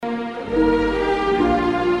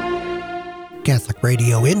Catholic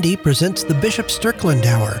Radio Indy presents the Bishop Strickland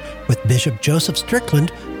Hour with Bishop Joseph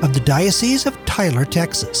Strickland of the Diocese of Tyler,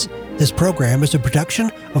 Texas. This program is a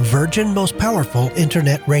production of Virgin Most Powerful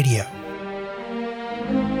Internet Radio.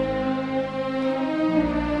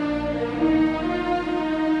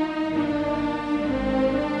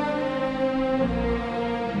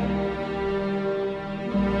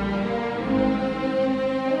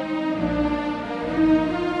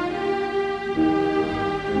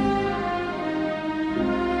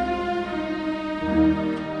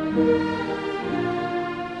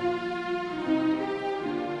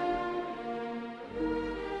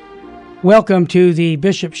 Welcome to the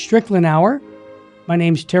Bishop Strickland Hour. My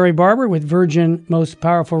name's Terry Barber with Virgin Most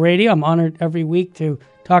Powerful Radio. I'm honored every week to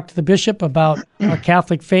talk to the Bishop about our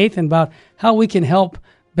Catholic faith and about how we can help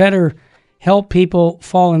people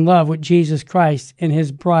fall in love with Jesus Christ and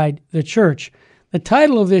His bride, the Church. The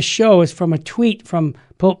title of this show is from a tweet from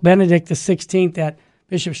Pope Benedict XVI that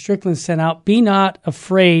Bishop Strickland sent out. Be not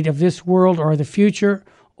afraid of this world or the future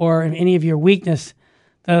or any of your weakness.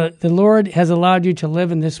 The Lord has allowed you to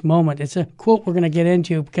live in this moment. It's a quote we're going to get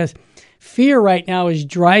into because fear right now is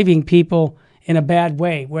driving people in a bad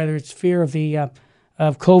way, whether it's fear of the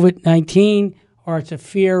of COVID-19 or it's a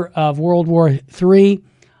fear of World War III.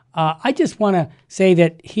 I just want to say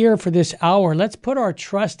that here for this hour, let's put our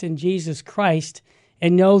trust in Jesus Christ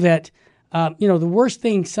and know that, the worst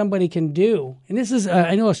thing somebody can do, and this is,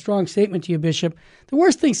 I know, a strong statement to you, Bishop, the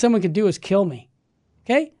worst thing someone can do is kill me.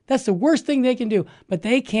 Okay, that's the worst thing they can do. But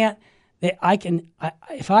they can't.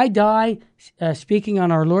 If I die speaking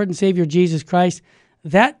on our Lord and Savior Jesus Christ,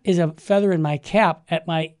 that is a feather in my cap at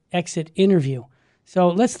my exit interview. So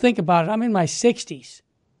let's think about it. I'm in my 60s.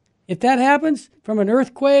 If that happens from an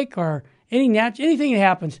earthquake or anything that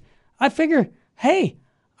happens, I figure, hey,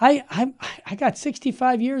 I got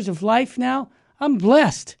 65 years of life now. I'm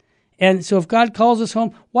blessed. And so if God calls us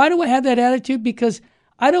home, why do I have that attitude? Because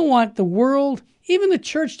I don't want the world, even the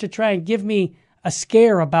church, to try and give me a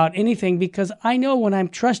scare about anything, because I know when I'm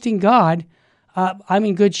trusting God, I'm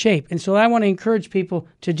in good shape. And so I want to encourage people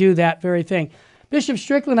to do that very thing. Bishop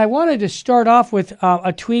Strickland, I wanted to start off with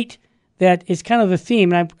a tweet that is kind of the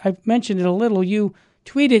theme, and I've mentioned it a little. You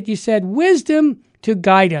tweeted, you said, wisdom to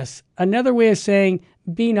guide us. Another way of saying,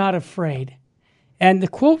 be not afraid. And the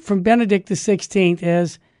quote from Benedict XVI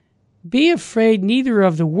is, be afraid neither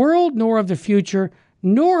of the world nor of the future,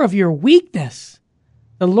 nor of your weakness.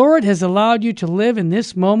 The Lord has allowed you to live in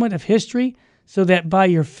this moment of history so that by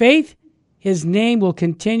your faith, His name will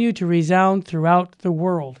continue to resound throughout the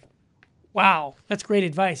world. Wow, that's great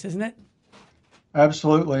advice, isn't it?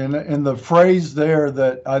 Absolutely. And the phrase there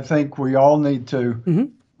that I think we all need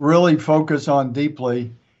to really focus on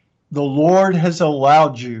deeply, the Lord has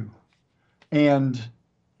allowed you. And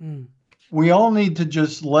we all need to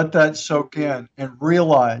just let that soak in and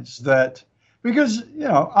realize that, because,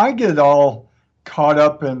 I get all caught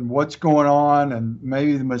up in what's going on and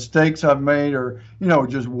maybe the mistakes I've made or,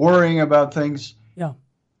 just worrying about things. Yeah.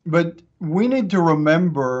 But we need to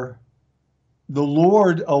remember the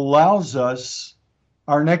Lord allows us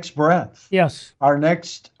our next breath. Yes. Our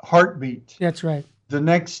next heartbeat. That's right. The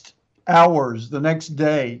next hours, the next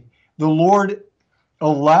day. The Lord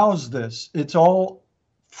allows this. It's all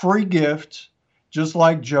free gift, just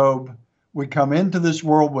like Job. We come into this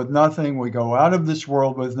world with nothing. We go out of this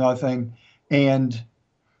world with nothing. And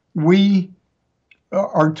we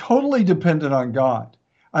are totally dependent on God.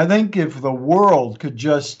 I think if the world could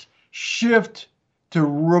just shift to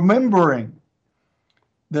remembering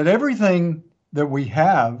that everything that we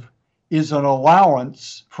have is an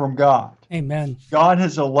allowance from God. Amen. God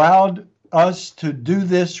has allowed us to do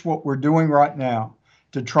this, what we're doing right now,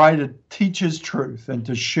 to try to teach His truth and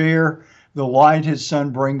to share the light His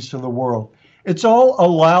Son brings to the world. It's all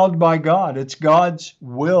allowed by God. It's God's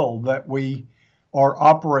will that we are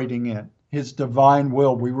operating in, His divine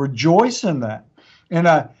will. We rejoice in that.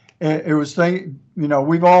 And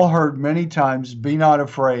we've all heard many times, be not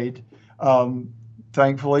afraid.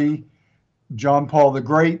 Thankfully, John Paul the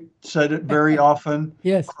Great said it very often.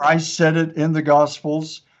 Yes. Christ said it in the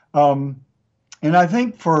Gospels. And I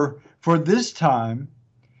think for this time,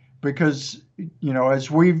 because,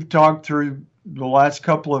 as we've talked through the last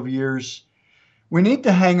couple of years, we need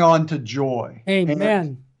to hang on to joy. Amen.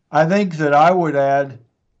 And I think that I would add,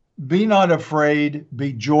 be not afraid,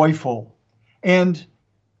 be joyful. And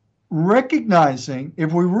recognizing,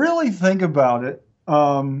 if we really think about it,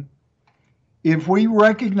 if we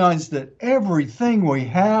recognize that everything we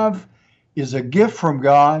have is a gift from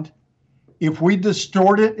God, if we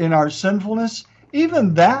distort it in our sinfulness,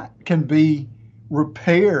 even that can be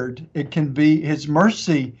repaired. It can be, His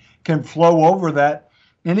mercy can flow over that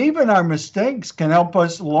And even our mistakes can help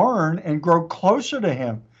us learn and grow closer to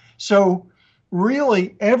Him. So,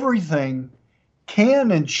 really, everything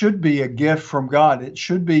can and should be a gift from God. It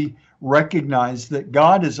should be recognized that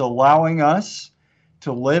God is allowing us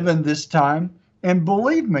to live in this time. And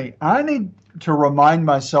believe me, I need to remind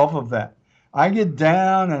myself of that. I get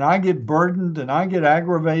down and I get burdened and I get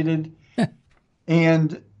aggravated.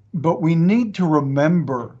 But we need to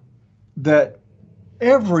remember that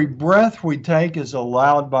every breath we take is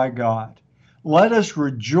allowed by God. Let us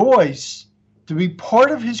rejoice to be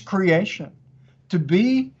part of His creation, to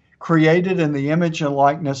be created in the image and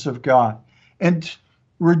likeness of God, and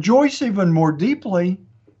rejoice even more deeply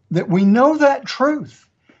that we know that truth.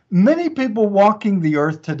 Many people walking the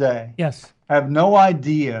earth today have no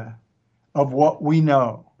idea of what we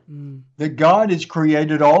know, that God has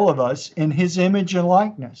created all of us in His image and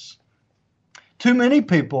likeness. Too many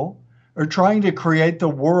people are trying to create the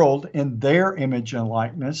world in their image and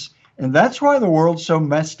likeness, and that's why the world's so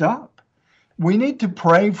messed up. We need to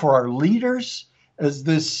pray for our leaders as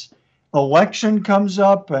this election comes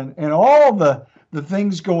up and all the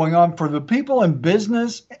things going on, for the people in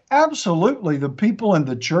business, absolutely the people in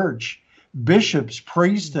the church, bishops,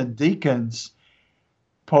 priests, and deacons,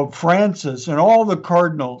 Pope Francis, and all the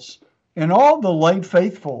cardinals, and all the lay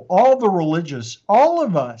faithful, all the religious, all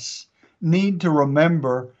of us need to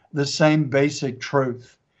remember the same basic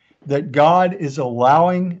truth, that God is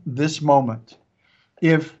allowing this moment.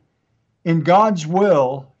 If in God's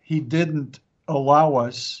will He didn't allow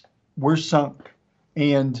us, we're sunk.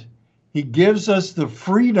 And He gives us the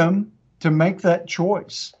freedom to make that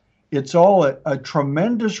choice. It's all a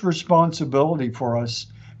tremendous responsibility for us,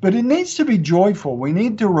 but it needs to be joyful. We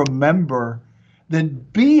need to remember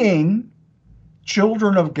that being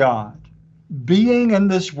children of God, being in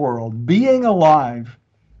this world, being alive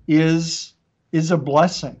is a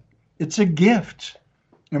blessing. It's a gift.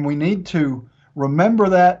 And we need to remember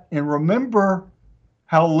that and remember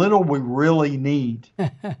how little we really need.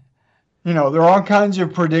 There are all kinds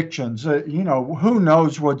of predictions. Who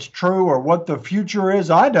knows what's true or what the future is?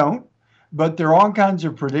 I don't. But there are all kinds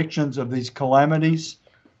of predictions of these calamities.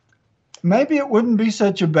 Maybe it wouldn't be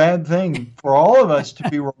such a bad thing for all of us to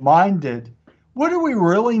be reminded, what do we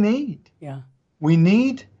really need? Yeah. We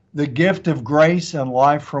need the gift of grace and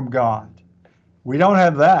life from God. We don't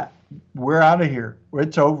have that. We're out of here.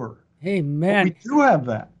 It's over. Amen. But we do have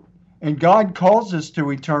that. And God calls us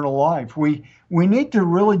to eternal life. We need to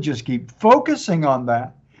really just keep focusing on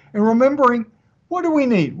that and remembering, what do we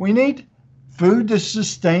need? We need food to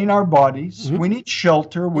sustain our bodies. Mm-hmm. We need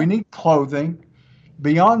shelter. We need clothing.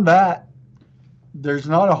 Beyond that, there's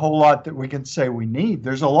not a whole lot that we can say we need.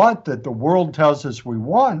 There's a lot that the world tells us we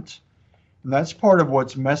want, and that's part of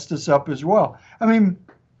what's messed us up as well. I mean,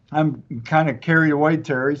 I'm kind of carried away,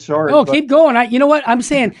 Terry. Sorry. Oh, keep going. You know what I'm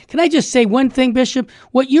saying? Can I just say one thing, Bishop?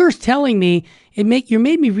 What you're telling me, you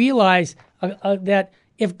made me realize that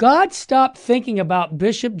if God stopped thinking about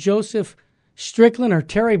Bishop Joseph Strickland or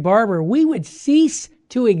Terry Barber, we would cease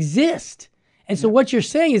to exist. And so what you're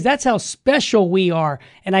saying is that's how special we are.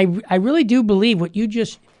 And I really do believe what you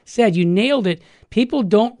just said. You nailed it. People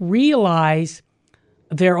don't realize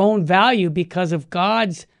their own value because of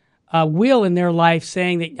God's will in their life,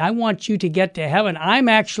 saying that I want you to get to heaven. I'm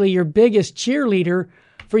actually your biggest cheerleader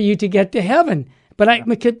for you to get to heaven. But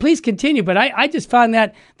please continue. But I just found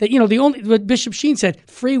that the only, what Bishop Sheen said,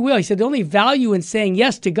 free will. He said the only value in saying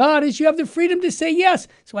yes to God is you have the freedom to say yes.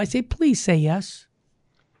 So I say, please say yes.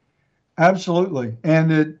 Absolutely.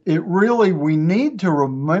 And it really, we need to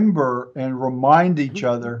remember and remind each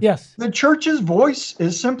other. Yes. The church's voice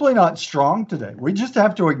is simply not strong today. We just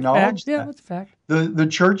have to acknowledge that. Yeah, that's a fact. The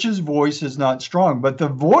church's voice is not strong, but the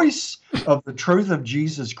voice of the truth of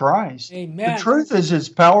Jesus Christ, Amen. The truth is as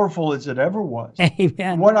powerful as it ever was.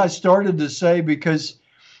 Amen. What I started to say, because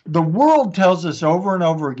the world tells us over and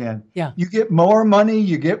over again, you get more money,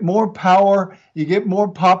 you get more power, you get more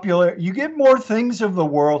popular, you get more things of the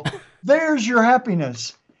world. There's your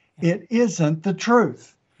happiness. It isn't the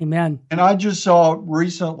truth. Amen. And I just saw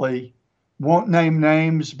recently, won't name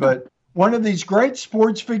names, but one of these great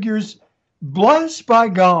sports figures, blessed by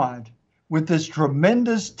God with this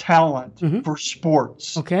tremendous talent for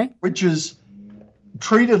sports, which is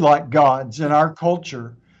treated like gods in our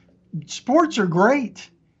culture. Sports are great.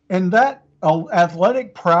 And that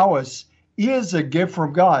athletic prowess is a gift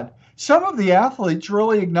from God. Some of the athletes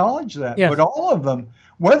really acknowledge that, but all of them,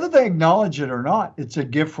 whether they acknowledge it or not, it's a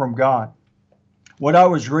gift from God. What I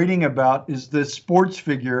was reading about is this sports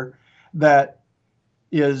figure that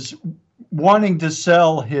is wanting to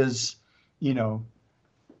sell his,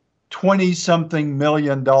 $20-something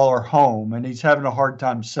million home, and he's having a hard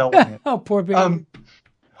time selling it. Oh, poor baby.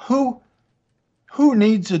 Who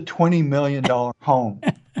needs a $20 million home?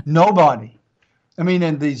 Nobody. I mean,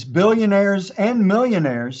 and these billionaires and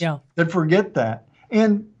millionaires that forget that.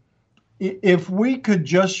 And if we could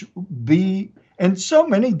just be, and so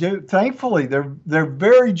many do, thankfully, they're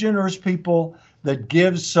very generous people that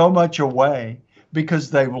give so much away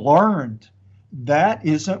because they've learned that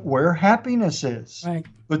isn't where happiness is. Right.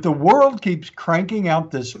 But the world keeps cranking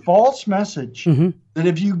out this false message that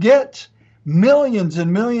if you get millions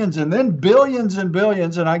and millions and then billions and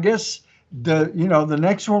billions, and I guess the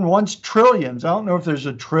next one wants trillions. I don't know if there's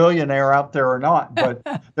a trillionaire out there or not, but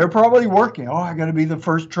they're probably working. Oh, I got to be the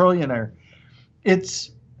first trillionaire.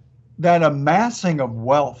 It's that amassing of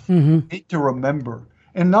wealth you need to remember,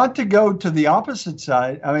 and not to go to the opposite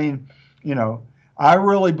side. I mean, I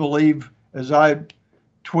really believe, as I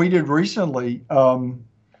tweeted recently,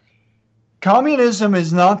 communism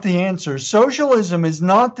is not the answer. Socialism is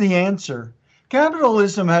not the answer.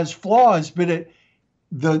 Capitalism has flaws, but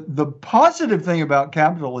the positive thing about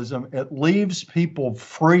capitalism, it leaves people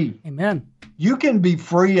free. Amen. You can be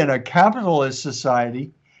free in a capitalist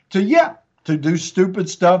society to do stupid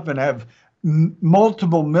stuff and have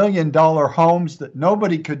multiple $1 million homes that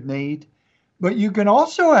nobody could need. But you can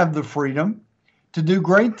also have the freedom to do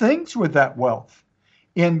great things with that wealth.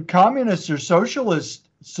 In communist or socialist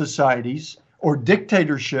societies or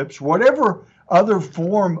dictatorships, whatever other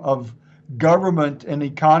form of government and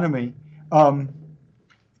economy,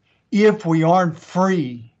 if we aren't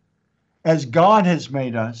free as God has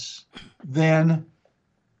made us, then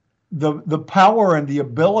the power and the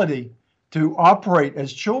ability to operate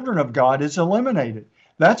as children of God is eliminated.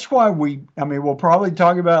 That's why we'll probably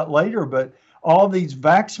talk about it later, but all these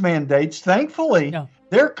vax mandates, thankfully,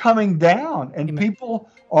 they're coming down, and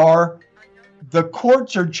the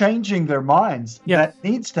courts are changing their minds. Yes. That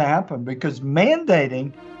needs to happen, because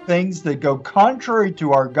mandating things that go contrary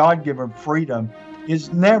to our God-given freedom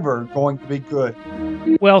is never going to be good.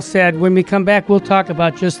 Well said. When we come back, we'll talk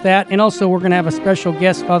about just that. And also, we're going to have a special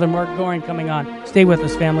guest, Father Mark Goring, coming on. Stay with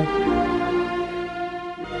us, family.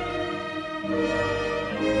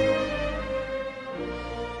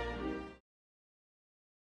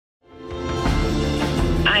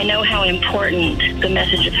 I know how important the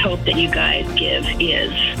message of hope that you guys give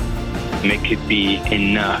is. And it could be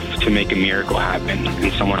enough to make a miracle happen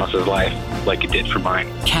in someone else's life, like it did for mine.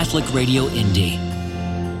 Catholic Radio Indy.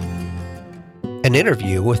 An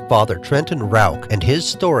interview with Father Trenton Rauch and his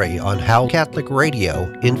story on how Catholic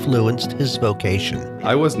radio influenced his vocation.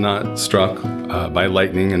 I was not struck by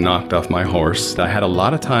lightning and knocked off my horse. I had a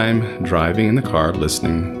lot of time driving in the car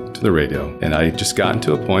listening to the radio, and I just gotten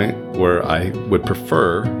to a point where I would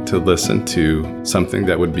prefer to listen to something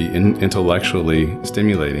that would be intellectually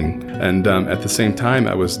stimulating. And at the same time,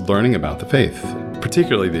 I was learning about the faith,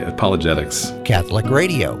 particularly the apologetics. Catholic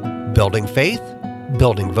radio, building faith,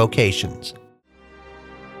 building vocations.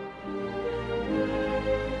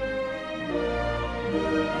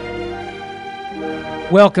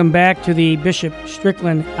 Welcome back to the Bishop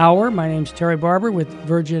Strickland Hour. My name's Terry Barber with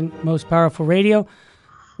Virgin Most Powerful Radio.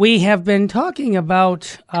 We have been talking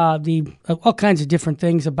about all kinds of different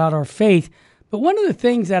things about our faith, but one of the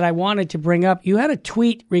things that I wanted to bring up, you had a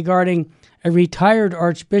tweet regarding a retired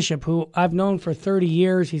archbishop who I've known for 30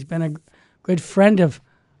 years. He's been a good friend of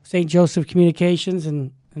St. Joseph Communications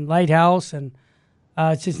and Lighthouse, and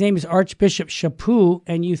his name is Archbishop Chaput,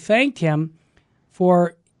 and you thanked him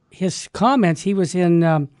for his comments. He was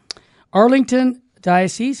in Arlington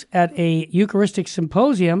Diocese at a Eucharistic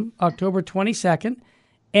Symposium, October 22nd,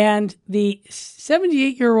 and the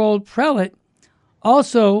 78-year-old prelate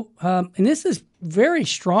also, and this is very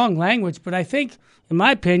strong language, but I think, in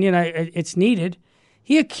my opinion, it's needed,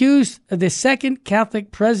 he accused the second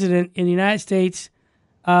Catholic president in the United States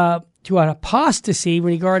to an apostasy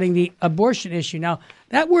regarding the abortion issue. Now,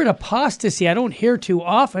 that word apostasy I don't hear too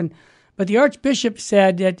often, but the Archbishop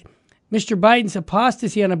said that Mr. Biden's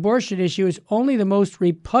apostasy on abortion issue is only the most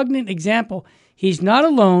repugnant example. He's not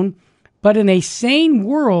alone, but in a sane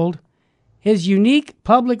world, his unique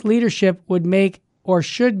public leadership would make or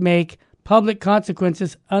should make public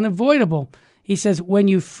consequences unavoidable. He says, when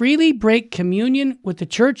you freely break communion with the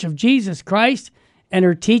Church of Jesus Christ and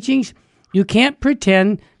her teachings, you can't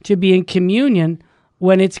pretend to be in communion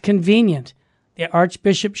when it's convenient. The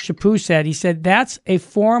Archbishop Chaput said, he said, that's a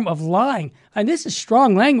form of lying. And this is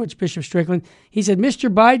strong language, Bishop Strickland. He said,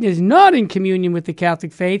 Mr. Biden is not in communion with the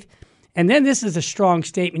Catholic faith. And then this is a strong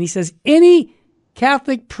statement. He says, any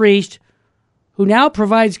Catholic priest who now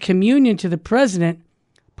provides communion to the president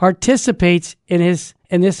participates in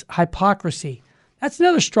this hypocrisy. That's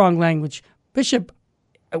another strong language. Bishop,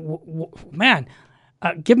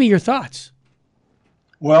 give me your thoughts.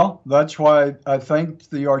 Well, that's why I thanked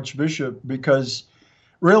the Archbishop, because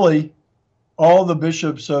really all the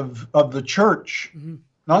bishops of the church,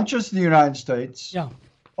 not just the United States,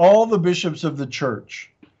 all the bishops of the church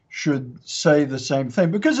should say the same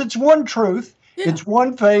thing, because it's one truth. Yeah. It's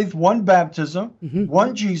one faith, one baptism,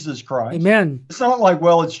 one Jesus Christ. Amen. It's not like,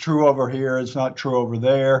 well, it's true over here, it's not true over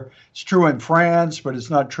there. It's true in France, but it's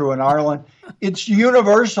not true in Ireland. It's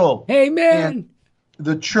universal. Amen. And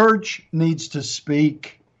the church needs to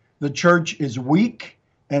speak. The church is weak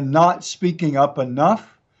and not speaking up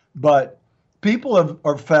enough, but people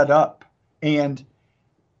are fed up. And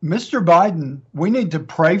Mr. Biden, we need to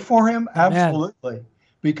pray for him, absolutely,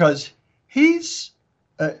 because he's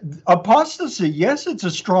apostasy. Yes, it's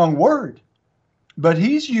a strong word, but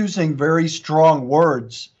he's using very strong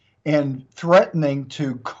words and threatening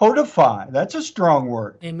to codify. That's a strong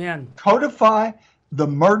word. Amen. Codify the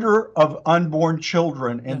murder of unborn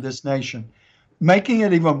children in this nation, making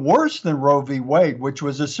it even worse than Roe v. Wade, which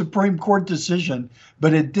was a Supreme Court decision,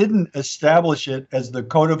 but it didn't establish it as the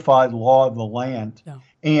codified law of the land. Yeah.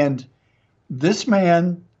 And this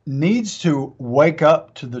man needs to wake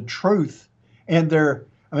up to the truth. And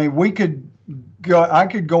I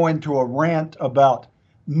could go into a rant about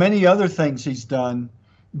many other things he's done,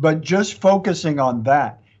 but just focusing on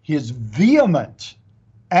that, his vehement,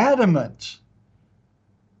 adamant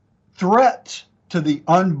threat to the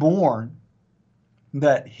unborn,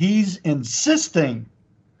 that he's insisting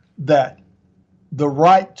that the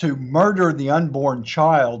right to murder the unborn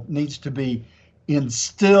child needs to be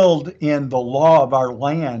instilled in the law of our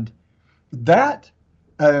land. That,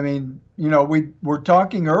 we were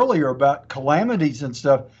talking earlier about calamities and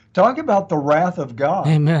stuff. Talk about the wrath of God.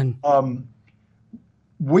 Amen.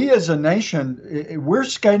 We as a nation, we're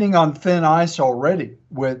skating on thin ice already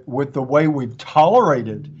with the way we've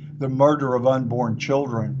tolerated the murder of unborn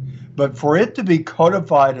children. But for it to be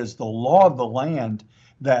codified as the law of the land,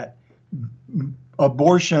 that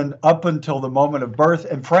abortion up until the moment of birth,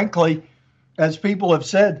 and frankly, as people have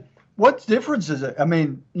said, what difference is it? I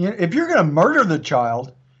mean, if you're going to murder the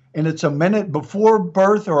child and it's a minute before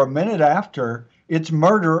birth or a minute after, it's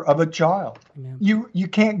murder of a child. Amen. You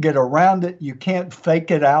can't get around it. You can't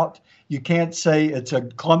fake it out. You can't say it's a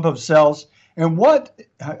clump of cells. And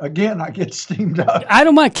again, I get steamed up. I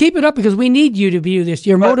don't mind. Keep it up, because we need you to view this.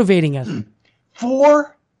 You're motivating us.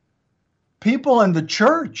 For people in the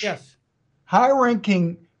church, yes,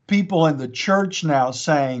 high-ranking people in the church now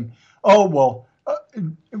saying, oh, well,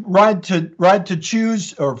 right to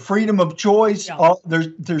choose or freedom of choice,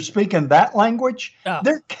 they're speaking that language.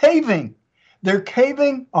 They're caving. They're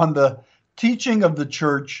caving on the teaching of the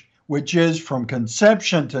church, which is from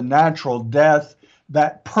conception to natural death.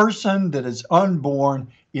 That person that is unborn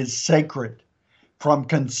is sacred from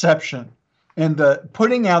conception. And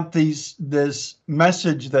putting out this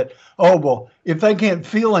message that, oh, well, if they can't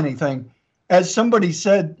feel anything, as somebody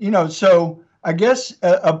said, so I guess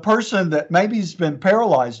a person that maybe has been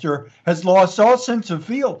paralyzed or has lost all sense of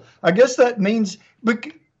feel, I guess that means,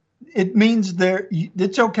 it means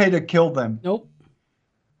it's okay to kill them. Nope.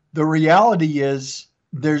 The reality is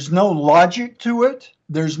there's no logic to it.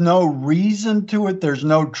 There's no reason to it. There's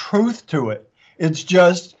no truth to it. It's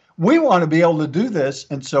just, we want to be able to do this,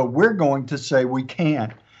 and so we're going to say we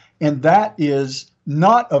can. And that is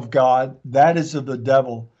not of God. That is of the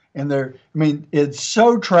devil. And it's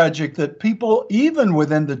so tragic that people, even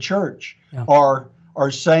within the church, are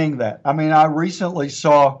saying that. I recently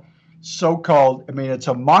saw it's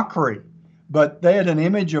a mockery, but they had an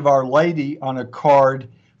image of Our Lady on a card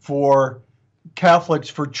for Catholics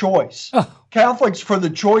for choice. Oh. Catholics for the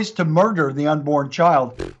choice to murder the unborn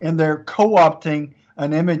child, and they're co-opting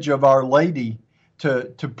an image of Our Lady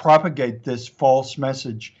to propagate this false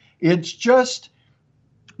message. It's just,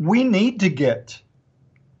 we need to get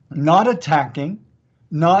not attacking,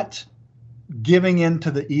 not giving in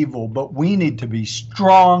to the evil, but we need to be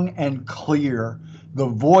strong and clear. The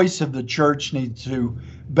voice of the church needs to,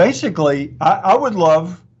 basically, I would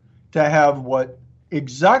love to have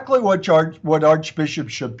exactly what Archbishop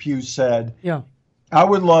Chaput said. Yeah. I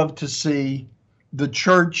would love to see the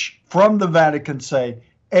church from the Vatican say,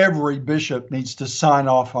 every bishop needs to sign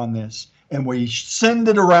off on this. And we send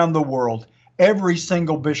it around the world. Every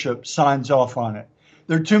single bishop signs off on it.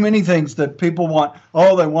 There are too many things that people want.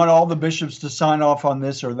 Oh, they want all the bishops to sign off on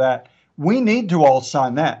this or that. We need to all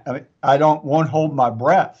sign that. I won't hold my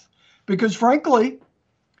breath, because frankly,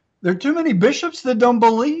 there are too many bishops that don't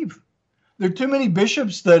believe. There are too many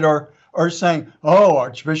bishops that are saying, oh,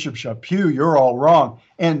 Archbishop Chaput, you're all wrong.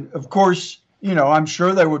 And of course, I'm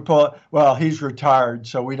sure they would pull, well, he's retired,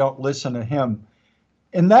 so we don't listen to him.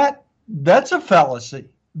 And that's a fallacy,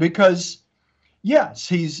 because Yes,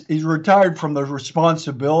 he's retired from the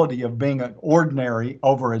responsibility of being an ordinary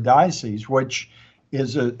over a diocese, which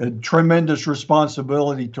is a tremendous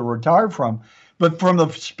responsibility to retire from. But from the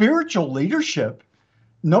spiritual leadership,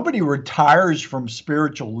 nobody retires from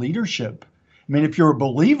spiritual leadership. I mean, if you're a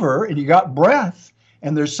believer and you got breath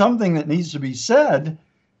and there's something that needs to be said,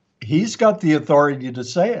 he's got the authority to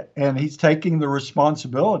say it, and he's taking the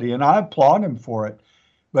responsibility, and I applaud him for it.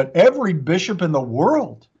 But every bishop in the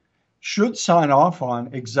world should sign off on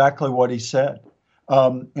exactly what he said.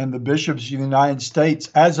 And the bishops of the United States,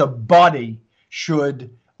 as a body, should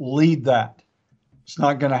lead that. It's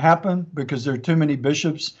not going to happen because there are too many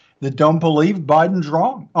bishops that don't believe Biden's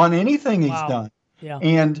wrong on anything he's done. Yeah.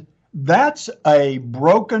 And that's a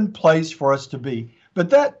broken place for us to be. But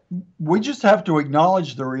that we just have to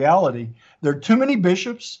acknowledge the reality. There are too many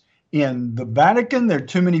bishops in the Vatican. There are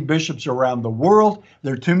too many bishops around the world.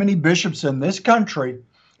 There are too many bishops in this country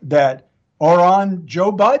that are on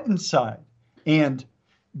Joe Biden's side. And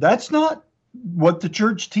that's not what the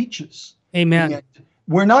church teaches. Amen. And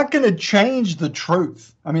we're not going to change the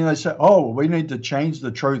truth. I mean, they say, oh, we need to change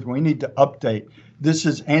the truth. We need to update. This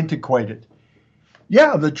is antiquated.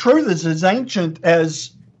 Yeah, the truth is as ancient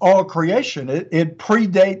as all creation. It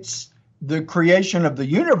predates the creation of the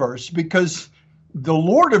universe because the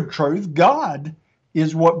Lord of truth, God,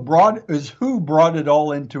 is who brought it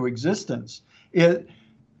all into existence.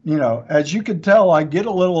 As you can tell, I get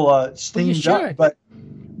a little steamed up, but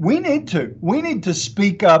we need to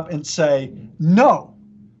speak up and say no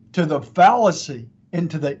to the fallacy and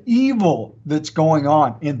to the evil that's going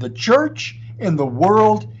on in the church, in the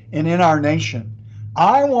world, and in our nation.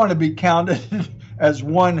 I want to be counted as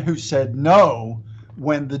one who said no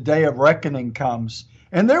when the day of reckoning comes.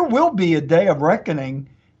 And there will be a day of reckoning.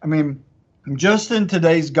 I mean, just in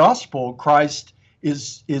today's gospel, Christ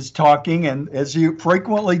is talking, and as he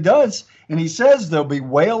frequently does, and he says there'll be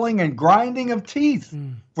wailing and grinding of teeth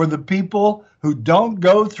for the people who don't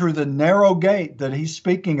go through the narrow gate that he's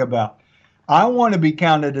speaking about. I want to be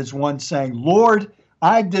counted as one saying, Lord,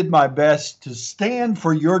 I did my best to stand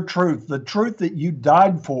for your truth, the truth that you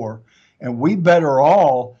died for, and we better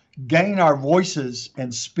all gain our voices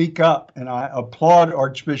and speak up. And I applaud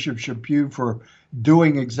Archbishop Chaput for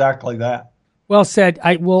doing exactly that. Well said.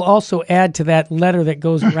 I will also add to that letter that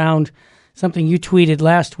goes around something you tweeted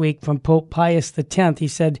last week from Pope Pius X. He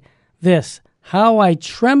said this: "How I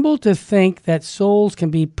tremble to think that souls can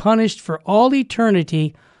be punished for all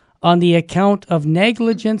eternity on the account of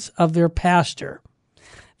negligence of their pastor.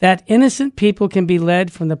 That innocent people can be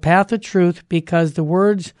led from the path of truth because the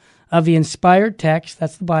words of the inspired text,"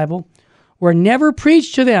 that's the Bible, "were never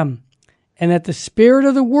preached to them, and that the spirit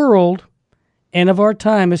of the world, and of our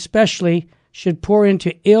time especially, should pour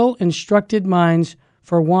into ill-instructed minds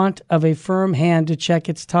for want of a firm hand to check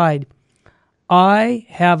its tide. I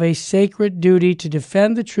have a sacred duty to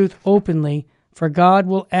defend the truth openly, for God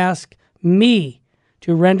will ask me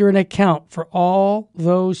to render an account for all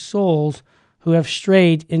those souls who have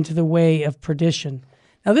strayed into the way of perdition."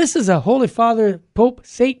 Now, this is a Holy Father, Pope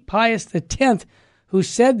St. Pius X, who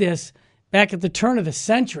said this back at the turn of the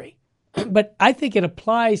century. But I think it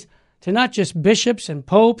applies to not just bishops and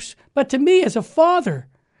popes, but to me as a father.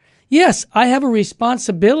 Yes, I have a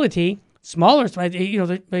responsibility, smaller,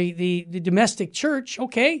 the domestic church,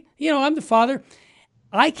 okay, I'm the father.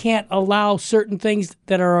 I can't allow certain things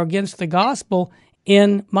that are against the gospel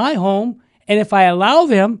in my home, and if I allow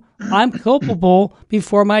them, I'm culpable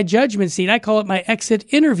before my judgment seat. I call it my exit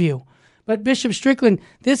interview. But Bishop Strickland,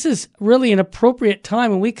 this is really an appropriate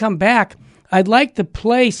time. When we come back, I'd like to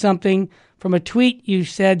play something from a tweet you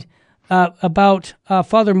said about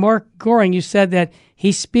Father Mark Goring. You said that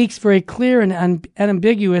he speaks very clear and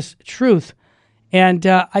unambiguous truth. And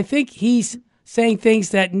I think he's saying things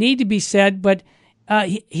that need to be said, but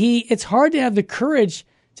it's hard to have the courage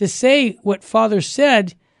to say what Father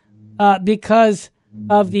said because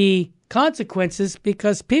of the consequences,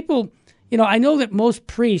 because people, I know that most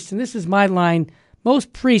priests, and this is my line,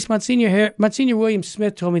 most priests, Monsignor William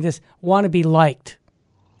Smith told me this, want to be liked.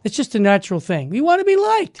 It's just a natural thing. We want to be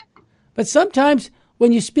liked. But sometimes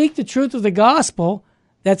when you speak the truth of the gospel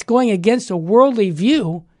that's going against a worldly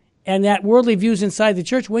view, and that worldly view is inside the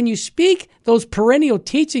church, when you speak those perennial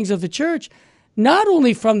teachings of the church, not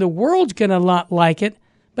only from the world's going to not like it,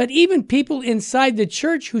 but even people inside the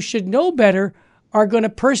church who should know better are going to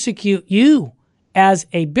persecute you as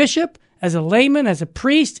a bishop, as a layman, as a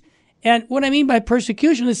priest. And what I mean by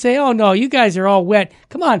persecution is say, oh, no, you guys are all wet.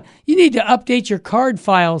 Come on, you need to update your card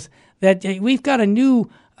files that we've got a new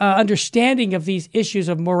understanding of these issues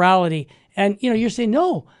of morality. And, you're saying,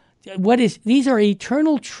 no, these are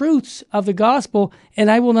eternal truths of the gospel,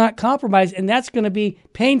 and I will not compromise. And that's going to be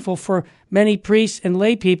painful for many priests and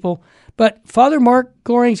lay people. But Father Mark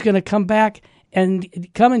Goring is going to come back and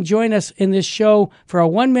come and join us in this show for a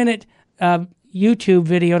 1-minute YouTube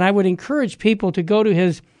video. And I would encourage people to go to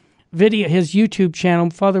his YouTube channel,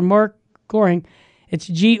 Father Mark Goring. It's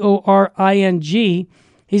Goring.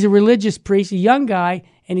 He's a religious priest, a young guy,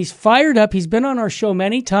 and he's fired up. He's been on our show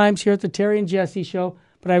many times here at the Terry and Jesse Show.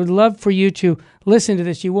 But I would love for you to listen to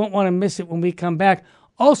this. You won't want to miss it when we come back.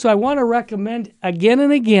 Also, I want to recommend again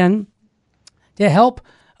and again to help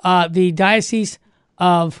the Diocese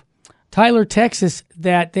of Tyler, Texas,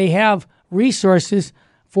 that they have resources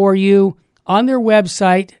for you on their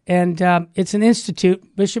website, and it's an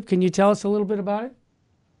institute. Bishop, can you tell us a little bit about it?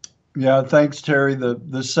 Yeah, thanks, Terry.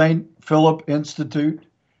 The St. Philip Institute,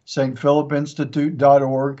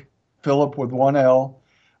 stphilipinstitute.org, Philip with one L.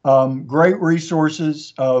 Great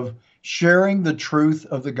resources of sharing the truth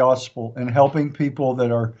of the gospel and helping people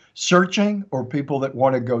that are searching or people that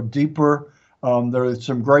want to go deeper. There are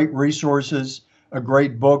some great resources, a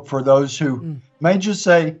great book for those who may just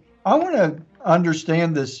say, I want to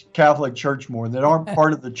understand this Catholic Church more, that aren't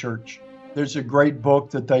part of the church. There's a great book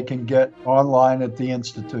that they can get online at the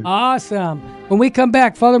Institute. Awesome. When we come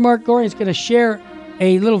back, Father Mark Goring is going to share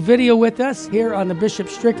a little video with us here on the Bishop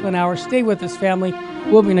Strickland Hour. Stay with us, family.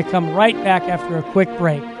 We're going to come right back after a quick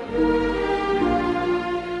break.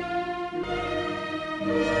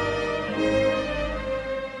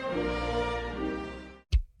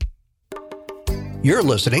 You're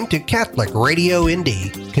listening to Catholic Radio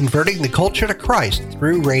Indy, converting the culture to Christ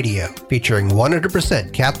through radio, featuring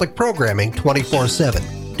 100% Catholic programming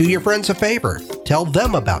 24/7. Do your friends a favor. Tell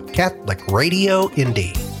them about Catholic Radio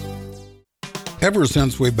Indy. Ever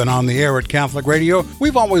since we've been on the air at Catholic Radio,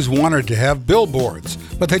 we've always wanted to have billboards,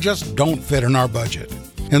 but they just don't fit in our budget.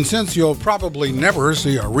 And since you'll probably never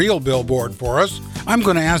see a real billboard for us, I'm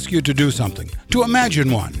going to ask you to do something, to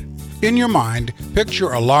imagine one. In your mind,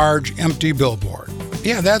 picture a large, empty billboard.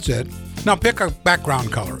 Yeah, that's it. Now pick a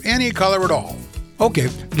background color, any color at all. Okay,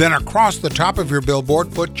 then across the top of your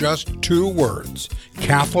billboard, put just 2 words,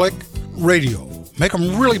 Catholic Radio. Make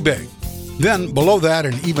them really big. Then below that,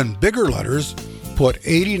 in even bigger letters, put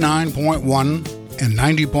 89.1 and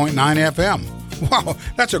 90.9 FM. Wow,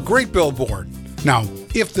 that's a great billboard. Now,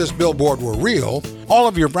 if this billboard were real, all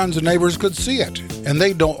of your friends and neighbors could see it, and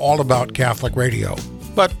they'd know all about Catholic Radio.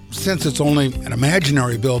 But since it's only an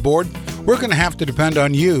imaginary billboard, we're going to have to depend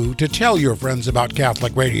on you to tell your friends about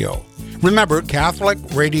Catholic Radio. Remember, Catholic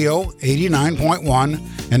Radio 89.1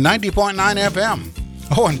 and 90.9 FM.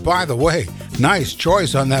 Oh, and by the way, nice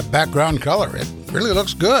choice on that background color. It really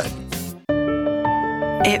looks good.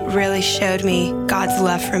 It really showed me God's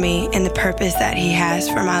love for me and the purpose that He has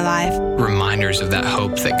for my life. Reminders of that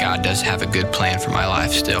hope that God does have a good plan for my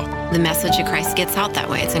life still. The message of Christ gets out that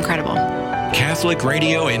way. It's incredible. Catholic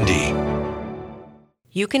Radio Indy.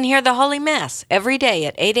 You can hear the Holy Mass every day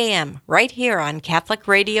at 8 a.m. right here on Catholic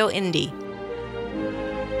Radio Indy.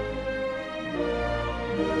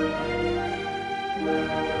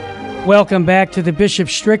 Welcome back to the Bishop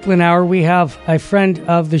Strickland Hour. We have a friend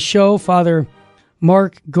of the show, Father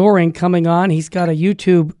Mark Goring, coming on. He's got a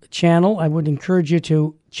YouTube channel. I would encourage you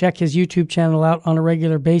to check his YouTube channel out on a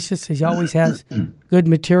regular basis. He always has good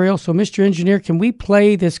material. So, Mr. Engineer, can we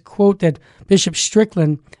play this quote that Bishop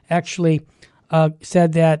Strickland actually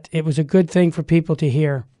said that it was a good thing for people to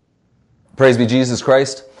hear? Praise be Jesus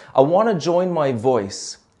Christ. I want to join my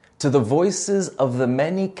voice to the voices of the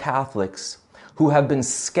many Catholics who have been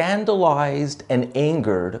scandalized and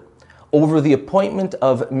angered over the appointment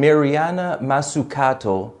of Mariana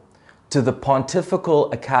Mazzucato to the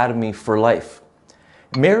Pontifical Academy for Life.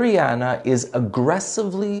 Mariana is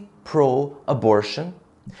aggressively pro-abortion.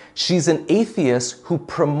 She's an atheist who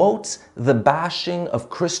promotes the bashing of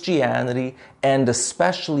Christianity and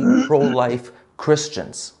especially pro-life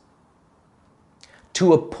Christians.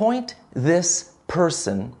 To appoint this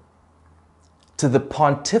person to the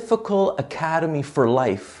Pontifical Academy for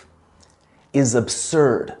Life is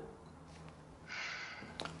absurd.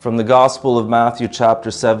 From the Gospel of Matthew chapter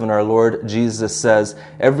 7, our Lord Jesus says,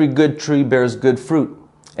 "Every good tree bears good fruit,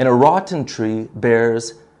 and a rotten tree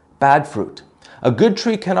bears bad fruit. A good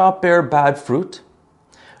tree cannot bear bad fruit,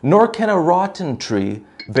 nor can a rotten tree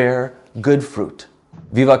bear good fruit."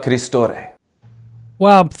 Viva Christore.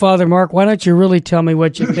 Wow, Father Mark, why don't you really tell me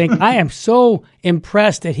what you think? I am so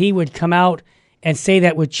impressed that he would come out and say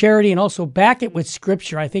that with charity and also back it with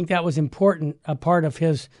Scripture. I think that was important, a part of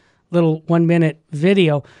his little 1-minute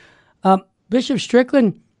video. Bishop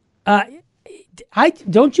Strickland,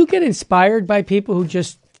 don't you get inspired by people who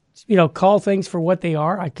just call things for what they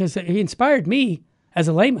are, because it inspired me as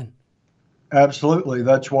a layman. Absolutely.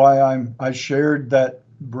 That's why I shared that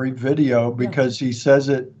brief video, because he says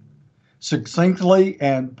it succinctly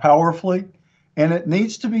and powerfully, and it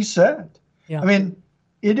needs to be said. Yeah. I mean,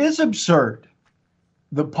 it is absurd.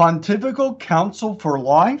 The Pontifical Council for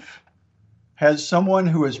Life has someone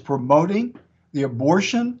who is promoting the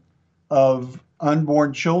abortion of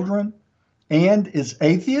unborn children and is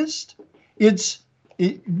atheist.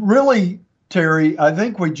 It really, Terry, I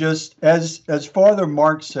think we just, as Father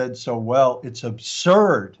Mark said so well, it's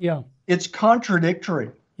absurd. Yeah. It's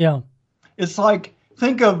contradictory. Yeah. It's like,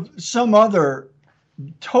 think of some other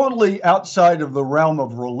totally outside of the realm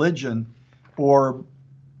of religion or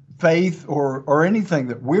faith or anything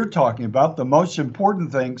that we're talking about, the most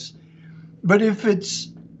important things. But if it's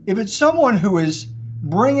someone who is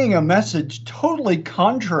bringing a message totally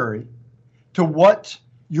contrary to what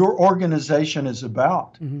your organization is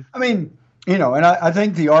about, mm-hmm. I mean, and I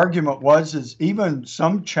think the argument is even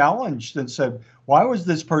some challenged and said, why was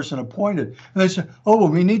this person appointed? And they said, oh, well,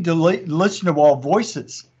 we need to listen to all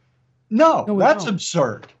voices. No, that's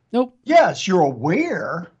absurd. Nope. Yes, you're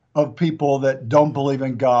aware of people that don't believe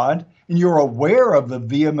in God, and you're aware of the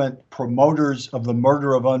vehement promoters of the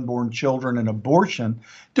murder of unborn children and abortion,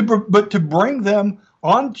 but to bring them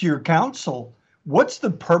onto your council, what's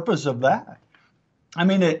the purpose of that? I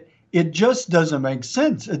mean, it just doesn't make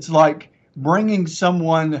sense. It's like bringing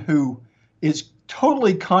someone who is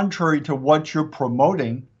totally contrary to what you're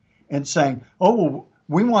promoting and saying, oh, well,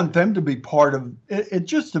 we want them to be part of it.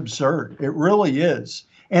 It's just absurd. It really is.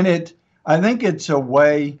 And I think it's a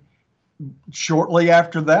way, shortly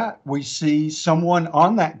after that, we see someone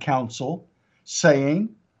on that council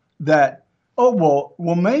saying that, oh,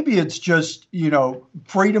 well, maybe it's just,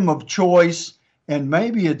 freedom of choice, and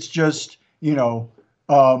maybe it's just,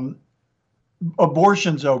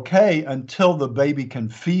 abortion's okay until the baby can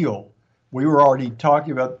feel. We were already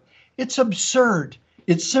talking about, it's absurd.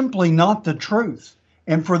 It's simply not the truth.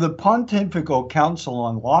 And for the Pontifical Council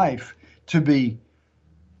on Life to be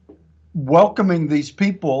welcoming these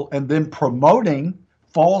people and then promoting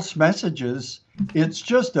false messages, it's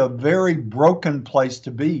just a very broken place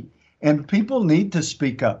to be. And people need to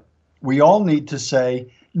speak up. We all need to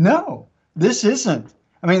say, no, this isn't.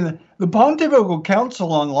 I mean, the Pontifical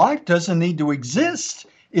Council on Life doesn't need to exist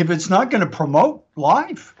if it's not going to promote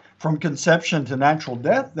life from conception to natural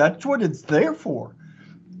death. That's what it's there for.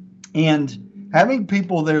 And having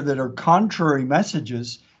people there that are contrary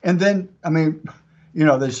messages, and then,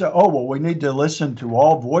 they say, oh, well, we need to listen to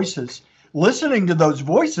all voices. Listening to those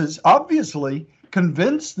voices obviously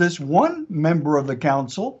convinced this one member of the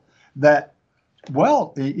council that,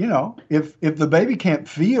 well, if the baby can't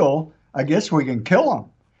feel, I guess we can kill him.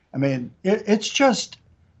 I mean, it's just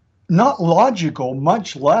not logical,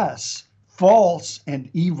 much less false and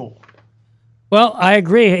evil. Well, I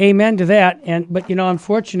agree. Amen to that. But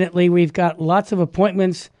unfortunately, we've got lots of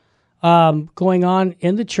appointments going on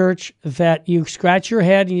in the church that you scratch your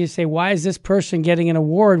head and you say, why is this person getting an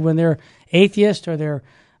award when they're atheist or they're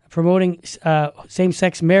promoting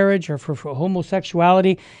same-sex marriage or for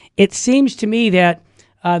homosexuality? It seems to me that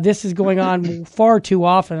this is going on far too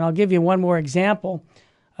often. I'll give you one more example.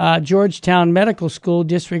 Georgetown Medical School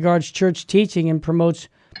disregards church teaching and promotes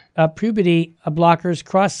puberty blockers,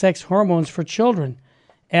 cross-sex hormones for children.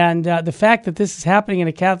 And the fact that this is happening in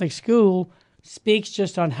a Catholic school speaks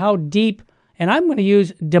just on how deep, and I'm going to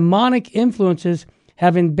use demonic influences,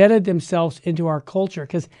 have embedded themselves into our culture,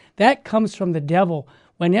 because that comes from the devil.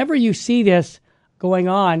 Whenever you see this going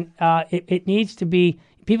on, it needs to be,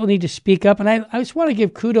 people need to speak up. And I just want to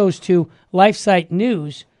give kudos to LifeSite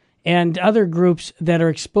News and other groups that are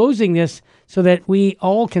exposing this so that we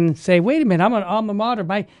all can say, wait a minute, I'm an alma mater.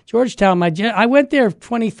 My Georgetown, I went there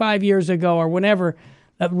 25 years ago or whenever.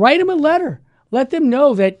 Write them a letter. Let them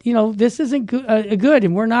know that, this isn't good,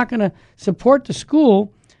 and we're not going to support the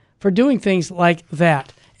school for doing things like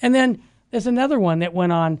that. And then there's another one that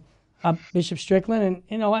went on, Bishop Strickland,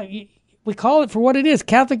 and, we call it for what it is.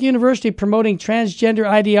 Catholic University promoting transgender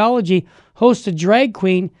ideology hosts a drag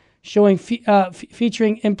queen showing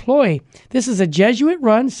featuring employee. This is a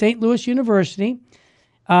Jesuit-run St. Louis University,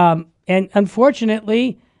 and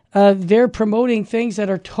unfortunately, they're promoting things that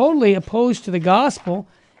are totally opposed to the gospel.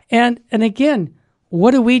 And again,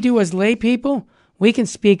 what do we do as lay people? We can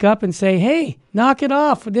speak up and say, hey, knock it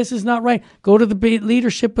off. This is not right. Go to the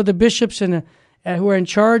leadership of the bishops and who are in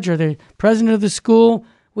charge, or the president of the school.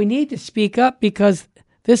 We need to speak up, because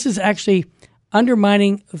this is actually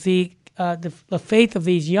undermining the faith of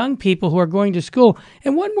these young people who are going to school.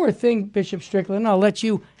 And one more thing, Bishop Strickland, I'll let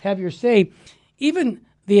you have your say. Even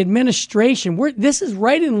the administration. This is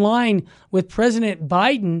right in line with President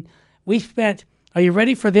Biden. We spent, are you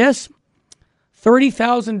ready for this?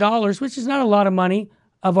 $30,000, which is not a lot of money,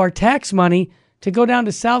 of our tax money to go down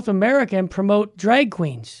to South America and promote drag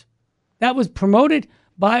queens. That was promoted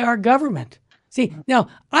by our government. See, now,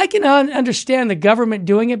 I can understand the government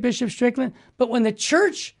doing it, Bishop Strickland, but when the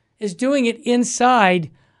church is doing it inside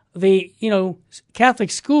the,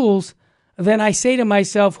 Catholic schools, then I say to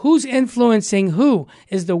myself, who's influencing who?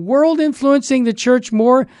 Is the world influencing the church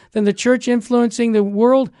more than the church influencing the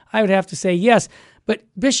world? I would have to say yes. But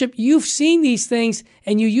Bishop, you've seen these things,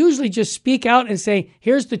 and you usually just speak out and say,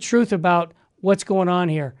 here's the truth about what's going on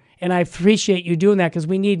here. And I appreciate you doing that, because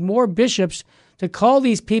we need more bishops to call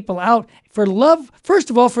these people out for love, first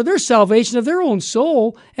of all, for their salvation of their own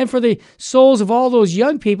soul, and for the souls of all those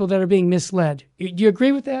young people that are being misled. Do you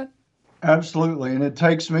agree with that? Absolutely. And it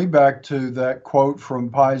takes me back to that quote from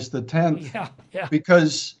Pius X. Yeah.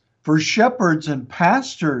 Because for shepherds and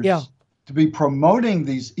pastors to be promoting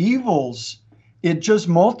these evils, it just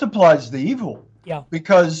multiplies the evil. Yeah.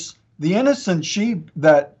 Because the innocent sheep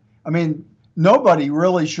nobody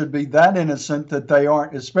really should be that innocent that they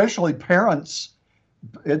aren't, especially parents.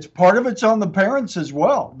 It's part of it's on the parents as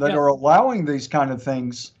well that are allowing these kind of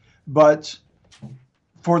things. But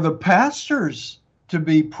for the pastors to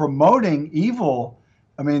be promoting evil,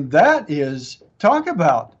 that is, talk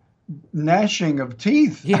about gnashing of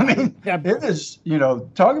teeth. Yeah. It is,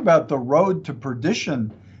 talk about the road to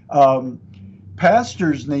perdition.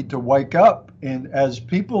 Pastors need to wake up, and as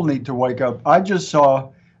people need to wake up. I just saw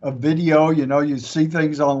a video, you see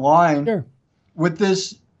things online with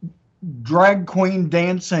this drag queen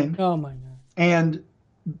dancing. Oh my God. And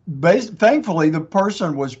thankfully the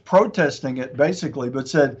person was protesting it basically, but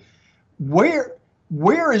said, where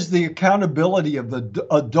is the accountability of the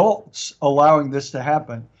adults allowing this to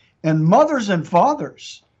happen? And mothers and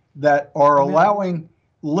fathers that are allowing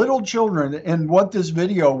little children. And what this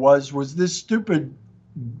video was this stupid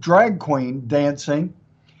drag queen dancing,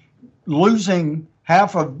 losing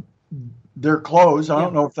half of their clothes. I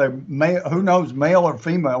don't know if they're who knows, male or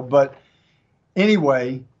female, but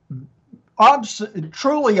anyway,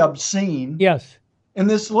 truly obscene. Yes. And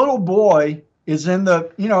this little boy is in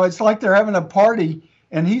it's like they're having a party,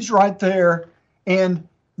 and he's right there, and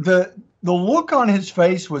the look on his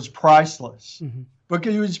face was priceless,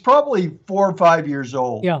 because he was probably 4 or 5 years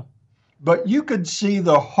old. Yeah. But you could see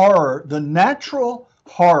the horror, the natural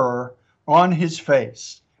horror on his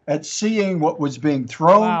face at seeing what was being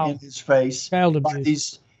thrown in his face by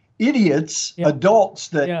these idiots, adults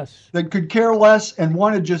that could care less and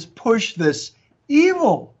want to just push this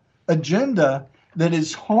evil agenda that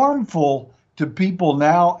is harmful to people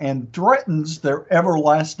now and threatens their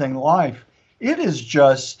everlasting life. It is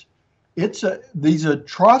just, these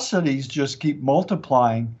atrocities just keep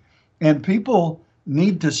multiplying, and people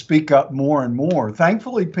need to speak up more and more.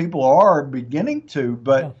 Thankfully, people are beginning to,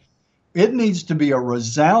 but it needs to be a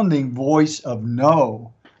resounding voice of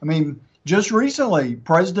no. Just recently,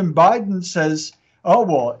 President Biden says, oh,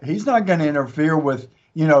 well, he's not going to interfere with,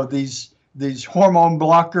 these hormone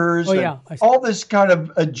blockers, all this kind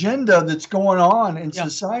of agenda that's going on in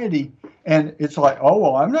society. And it's like, oh,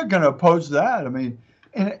 well, I'm not going to oppose that.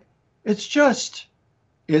 And it's just,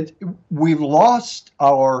 we've lost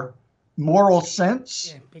our moral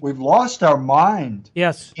sense. We've lost our mind.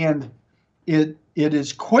 Yes. And it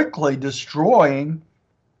is quickly destroying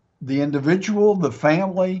the individual, the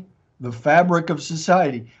family, the fabric of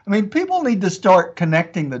society. People need to start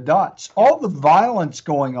connecting the dots. All the violence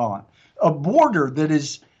going on, a border that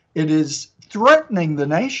is threatening the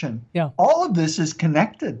nation. Yeah. All of this is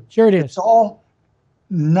connected. Sure it is. It's all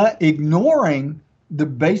not ignoring the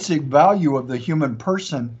basic value of the human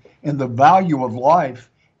person and the value of life.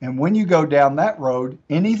 And when you go down that road,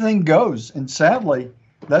 anything goes. And sadly,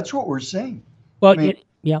 that's what we're seeing. Well,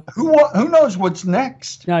 who knows what's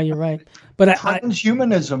next? No, you're right. But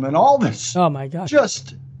transhumanism and all this. Oh my gosh,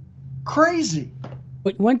 just crazy.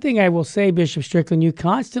 But one thing I will say, Bishop Strickland, you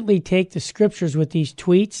constantly take the scriptures with these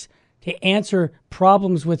tweets to answer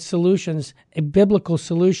problems with solutions, a biblical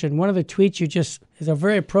solution. One of the tweets you just is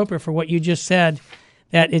very appropriate for what you just said.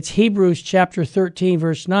 That it's Hebrews chapter 13,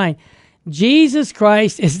 verse 9. Jesus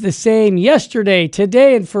Christ is the same yesterday,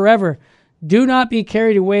 today, and forever. Do not be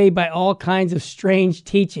carried away by all kinds of strange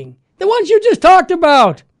teaching. The ones you just talked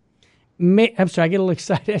about. I'm sorry, I get a little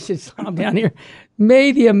excited. I should calm down here.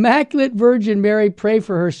 May the Immaculate Virgin Mary pray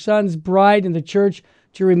for her son's bride in the church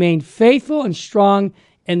to remain faithful and strong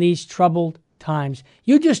in these troubled times.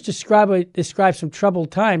 You just describe some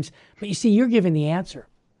troubled times, but you see, you're giving the answer.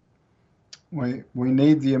 We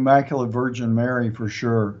need the Immaculate Virgin Mary for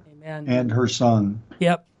sure. and her son.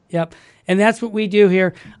 Yep. And that's what we do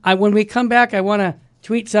here. When we come back, I want to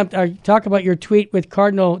tweet something, or talk about your tweet with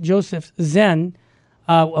Cardinal Joseph Zen,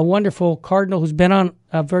 a wonderful cardinal who's been on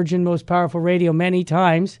Virgin Most Powerful Radio many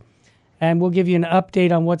times. And we'll give you an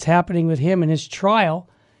update on what's happening with him and his trial.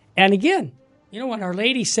 And again, when Our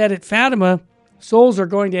Lady said at Fatima, souls are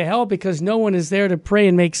going to hell because no one is there to pray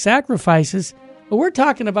and make sacrifices. But we're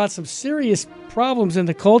talking about some serious problems in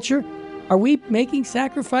the culture. Are we making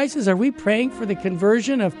sacrifices? Are we praying for the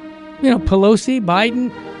conversion of, Pelosi,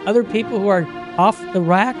 Biden, other people who are off the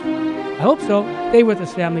rack? I hope so. Stay with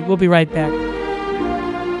us, family. We'll be right back.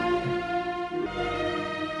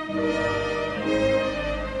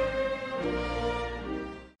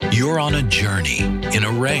 You're on a journey, in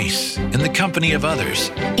a race, in the company of others.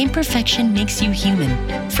 Imperfection makes you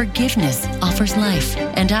human. Forgiveness offers life,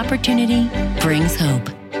 and opportunity brings hope.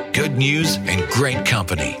 Good news and great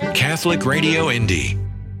company. Catholic Radio Indy.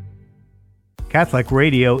 Catholic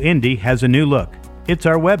Radio Indy has a new look. It's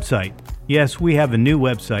our website. Yes, we have a new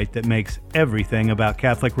website that makes everything about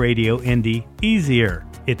Catholic Radio Indy easier.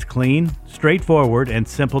 It's clean, straightforward, and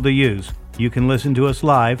simple to use. You can listen to us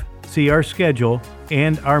live, see our schedule,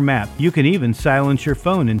 and our map. You can even silence your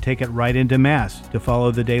phone and take it right into Mass to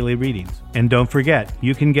follow the daily readings. And don't forget,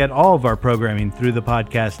 you can get all of our programming through the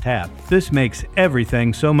podcast tab. This makes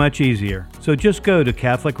everything so much easier. So just go to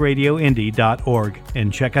CatholicRadioIndy.org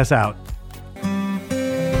and check us out.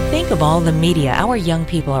 Think of all the media our young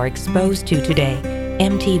people are exposed to today.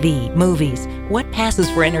 MTV, movies, what passes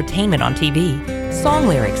for entertainment on TV, song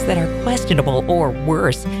lyrics that are questionable or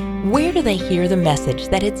worse. Where do they hear the message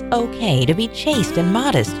that it's okay to be chaste and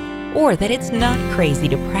modest, or that it's not crazy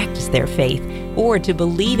to practice their faith, or to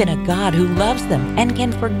believe in a God who loves them and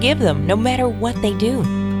can forgive them no matter what they do?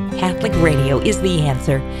 Catholic Radio is the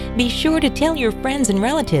answer. Be sure to tell your friends and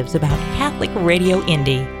relatives about Catholic Radio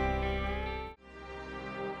Indy.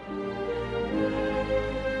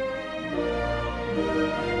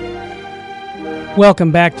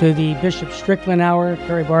 Welcome back to the Bishop Strickland Hour.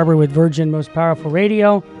 Terry Barber with Virgin Most Powerful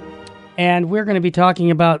Radio. And we're going to be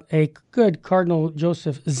talking about a good Cardinal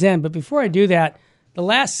Joseph Zen. But before I do that, the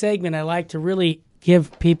last segment I like to really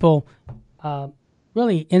give people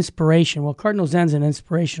really inspiration. Well, Cardinal Zen's an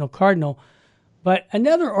inspirational cardinal. But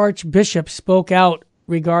another archbishop spoke out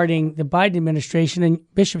regarding the Biden administration. And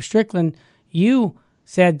Bishop Strickland, you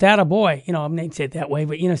said, that a boy. I didn't say it that way,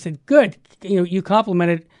 but, said, good. You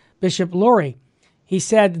complimented Bishop Lurie. He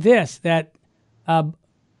said this, that Mr.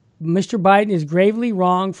 Biden is gravely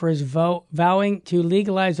wrong for his vowing to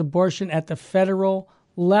legalize abortion at the federal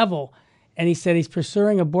level. And he said he's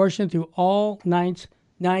pursuing abortion through all 9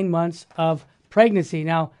 months of pregnancy.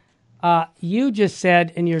 Now, you just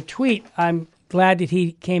said in your tweet, I'm glad that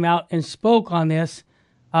he came out and spoke on this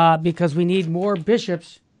because we need more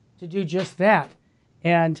bishops to do just that.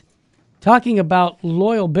 And talking about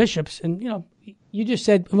loyal bishops, and, you just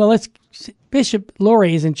said, well, Bishop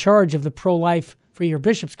Lurie is in charge of the pro-life for your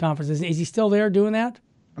bishops' conferences. Is he still there doing that?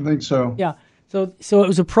 I think so. Yeah. So it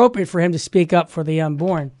was appropriate for him to speak up for the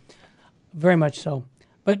unborn. Very much so.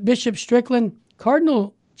 But Bishop Strickland,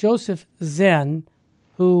 Cardinal Joseph Zen,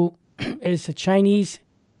 who is a Chinese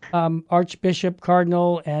archbishop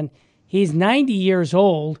cardinal, and he's 90 years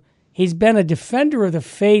old. He's been a defender of the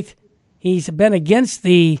faith. He's been against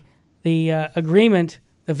the agreement,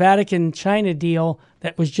 the Vatican-China deal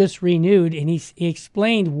that was just renewed, and he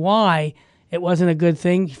explained why it wasn't a good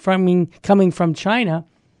thing coming from China.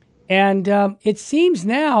 And it seems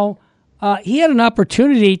now he had an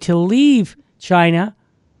opportunity to leave China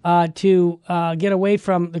to get away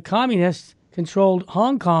from the communist-controlled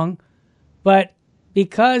Hong Kong, but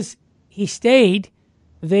because he stayed,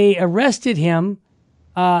 they arrested him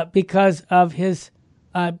because of his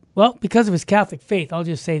Catholic faith. I'll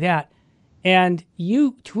just say that. And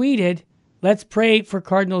you tweeted, let's pray for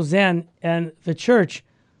Cardinal Zen and the church.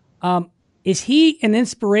 Is he an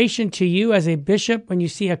inspiration to you as a bishop when you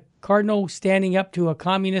see a cardinal standing up to a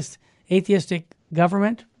communist, atheistic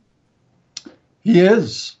government? He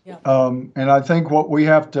is. Yeah. And I think what we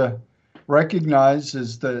have to recognize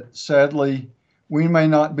is that, sadly, we may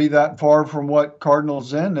not be that far from what Cardinal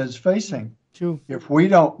Zen is facing. True. If we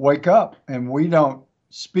don't wake up and we don't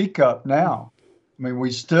speak up now,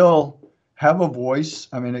 we still have a voice.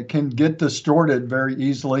 It can get distorted very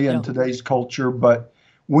easily in today's culture, but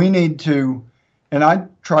we need to, and I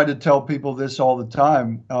try to tell people this all the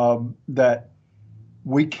time, that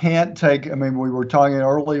we can't take, we were talking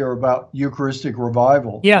earlier about Eucharistic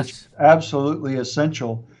revival. Yes. It's absolutely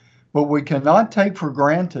essential, but we cannot take for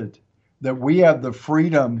granted that we have the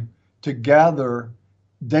freedom to gather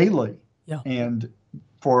daily. Yeah. And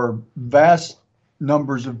for vast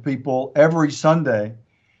numbers of people every Sunday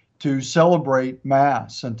to celebrate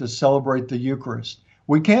Mass and to celebrate the Eucharist.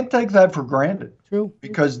 We can't take that for granted. True.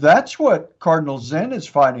 Because that's what Cardinal Zen is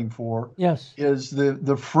fighting for. Yes. Is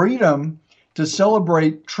the freedom to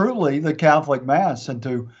celebrate truly the Catholic Mass and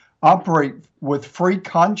to operate with free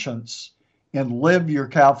conscience and live your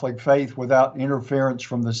Catholic faith without interference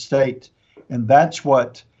from the state. And that's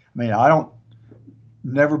what,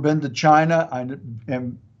 never been to China.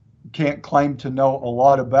 Can't claim to know a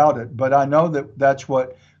lot about it, but I know that that's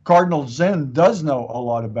what Cardinal Zen does know a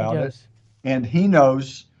lot about it. And he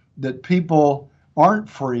knows that people aren't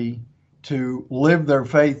free to live their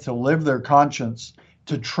faith, to live their conscience,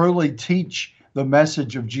 to truly teach the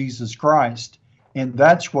message of Jesus Christ. And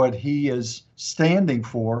that's what he is standing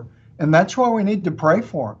for. And that's why we need to pray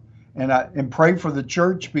for him and pray for the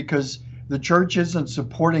church, because the church isn't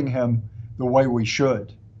supporting him the way we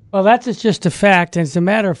should. Well, that's just a fact. And as a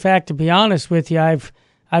matter of fact, to be honest with you, I've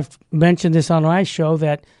mentioned this on my show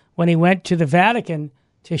that when he went to the Vatican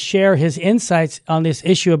to share his insights on this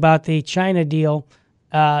issue about the China deal,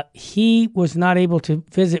 he was not able to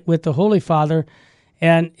visit with the Holy Father.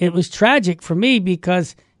 And it was tragic for me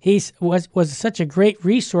because he was such a great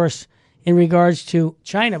resource in regards to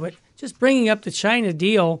China. But just bringing up the China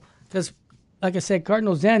deal, because, like I said,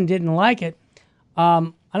 Cardinal Zen didn't like it.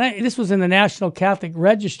 This was in the National Catholic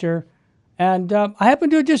Register, and I happen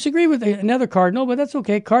to disagree with another cardinal, but that's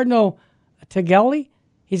okay. Cardinal Tagelli,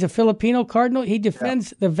 he's a Filipino cardinal. He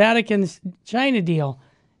defends the Vatican's China deal.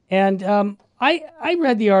 And I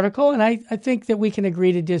read the article, and I think that we can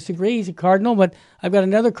agree to disagree. He's a cardinal, but I've got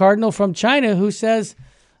another cardinal from China who says,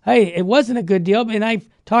 hey, it wasn't a good deal. And I've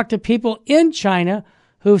talked to people in China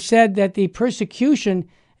who said that the persecution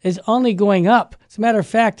is only going up. As a matter of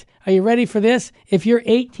fact, are you ready for this? If you're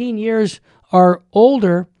 18 years or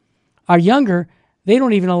older or younger, they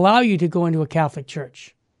don't even allow you to go into a Catholic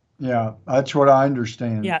church. Yeah, that's what I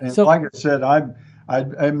understand. Yeah, and so, like I said, I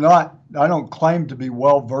don't claim to be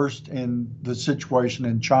well versed in the situation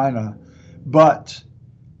in China, but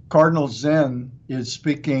Cardinal Zen is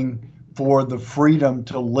speaking for the freedom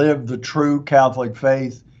to live the true Catholic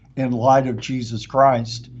faith in light of Jesus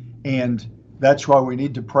Christ. And that's why we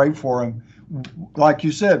need to pray for him. Like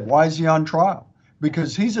you said, why is he on trial?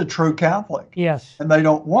 Because he's a true Catholic. Yes. And they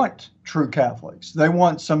don't want true Catholics. They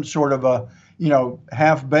want some sort of a,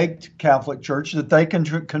 half-baked Catholic church that they can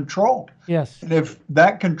control. Yes. And if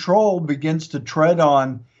that control begins to tread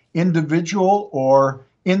on individual or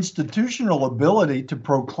institutional ability to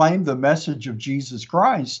proclaim the message of Jesus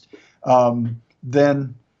Christ,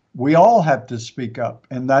 then we all have to speak up.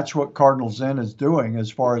 And that's what Cardinal Zen is doing,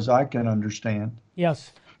 as far as I can understand.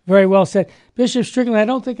 Yes. Very well said. Bishop Strickland, I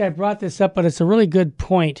don't think I brought this up, but it's a really good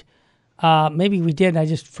point. Maybe we did, I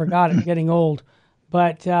just forgot it, getting old.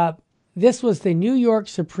 But this was the New York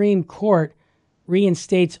Supreme Court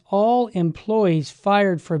reinstates all employees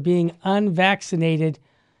fired for being unvaccinated,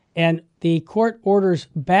 and the court orders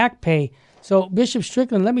back pay. So, Bishop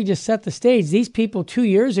Strickland, let me just set the stage. These people 2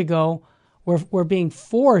 years ago were being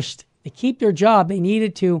forced to keep their job. They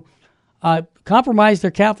needed to compromise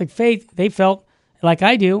their Catholic faith. They felt, like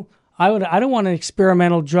I do, I don't want an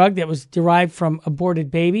experimental drug that was derived from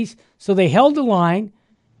aborted babies. So they held the line,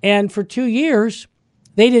 and for 2 years,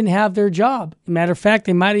 they didn't have their job. Matter of fact,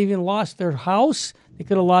 they might have even lost their house. They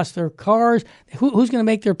could have lost their cars. Who's going to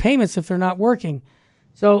make their payments if they're not working?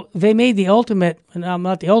 So they made the ultimate,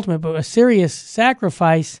 not the ultimate, but a serious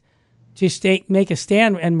sacrifice to make a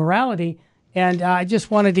stand in morality. And I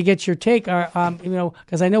just wanted to get your take,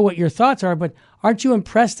 because I know what your thoughts are, but aren't you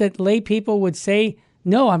impressed that lay people would say,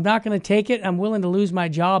 no, I'm not going to take it. I'm willing to lose my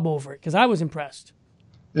job over it? Because I was impressed.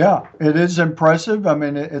 Yeah, it is impressive. I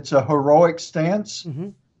mean, it's a heroic stance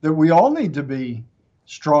that we all need to be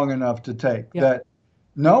strong enough to take. Yeah. That,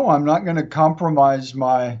 no, I'm not going to compromise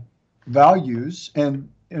my values. And,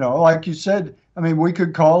 like you said, I mean, we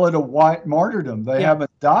could call it a white martyrdom. They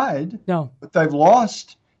haven't died, but they've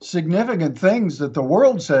lost significant things that the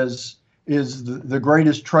world says is the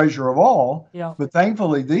greatest treasure of all. Yeah. But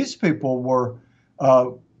thankfully, these people were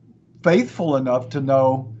faithful enough to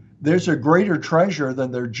know there's a greater treasure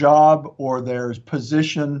than their job or their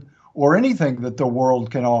position or anything that the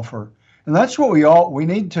world can offer. And that's what we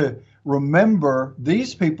need to remember.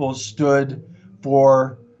 These people stood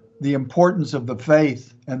for the importance of the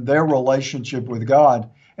faith and their relationship with God.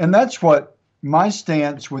 And that's what my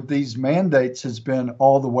stance with these mandates has been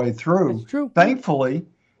all the way through. That's true. Thankfully,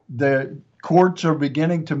 the courts are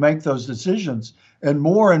beginning to make those decisions. And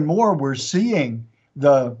more we're seeing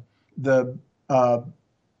the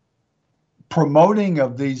promoting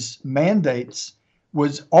of these mandates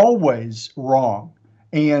was always wrong.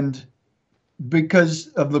 And because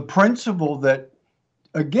of the principle that,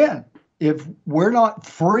 again, if we're not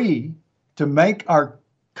free to make our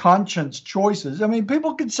conscience choices, I mean,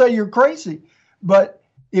 people could say you're crazy, but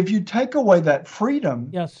if you take away that freedom,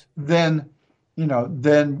 yes, then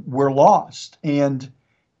we're lost. And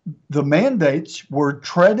the mandates were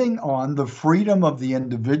treading on the freedom of the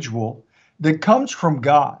individual that comes from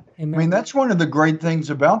God. Amen. I mean, that's one of the great things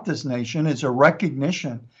about this nation is a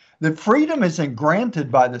recognition that freedom isn't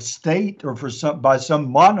granted by the state or by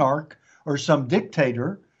some monarch or some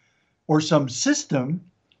dictator or some system.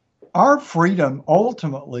 Our freedom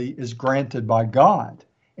ultimately is granted by God.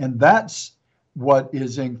 And that's what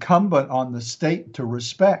is incumbent on the state to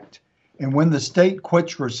respect. And when the state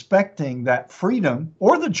quits respecting that freedom,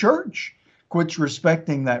 or the church quits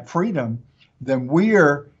respecting that freedom, then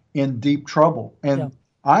we're in deep trouble. And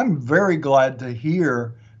I'm very glad to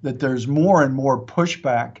hear that there's more and more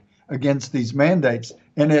pushback against these mandates.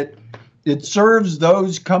 And it serves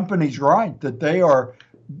those companies right that they are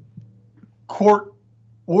court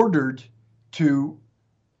ordered to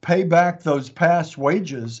pay back those past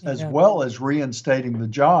wages as well as reinstating the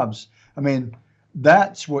jobs. I mean,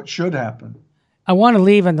 that's what should happen. I want to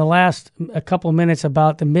leave in the last a couple minutes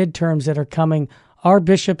about the midterms that are coming. Our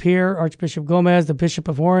bishop here, Archbishop Gomez, the Bishop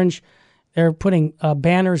of Orange, they're putting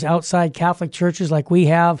banners outside Catholic churches like we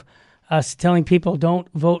have, telling people don't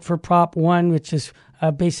vote for Prop 1, which is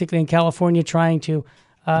basically in California trying to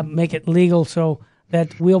make it legal so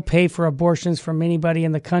that we'll pay for abortions from anybody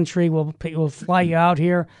in the country. We'll fly you out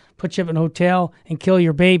here, put you up in a hotel, and kill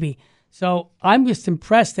your baby. So I'm just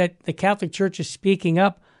impressed that the Catholic Church is speaking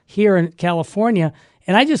up here in California.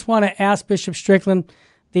 And I just want to ask Bishop Strickland,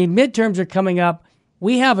 the midterms are coming up.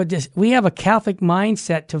 We have a Catholic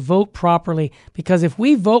mindset to vote properly, because if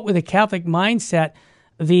we vote with a Catholic mindset,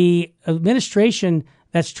 the administration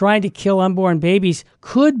that's trying to kill unborn babies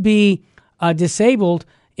could be disabled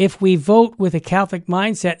if we vote with a Catholic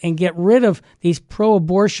mindset and get rid of these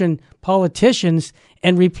pro-abortion politicians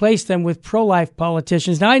and replace them with pro-life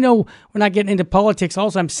politicians. Now, I know we're not getting into politics.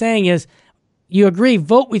 All I'm saying is, you agree,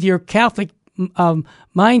 vote with your Catholic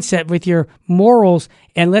mindset, with your morals,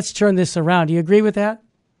 and let's turn this around. Do you agree with that?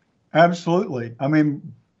 Absolutely. I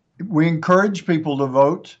mean, we encourage people to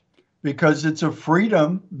vote because it's a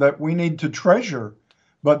freedom that we need to treasure.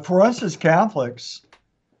 But for us as Catholics,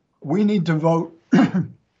 we need to vote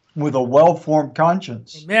with a well-formed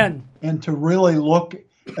conscience. Amen. And to really look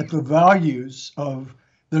at the values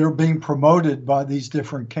that are being promoted by these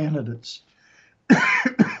different candidates.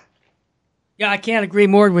 Yeah, I can't agree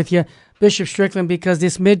more with you, Bishop Strickland, because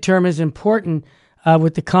this midterm is important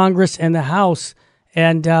with the Congress and the House.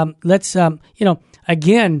 And let's,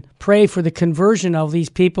 again, pray for the conversion of these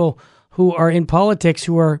people who are in politics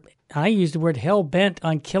who are, I use the word, hell-bent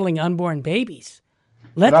on killing unborn babies.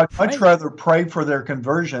 I'd much rather pray for their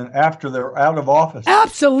conversion after they're out of office.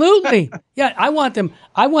 Absolutely. Yeah, I want them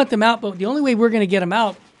out, but the only way we're going to get them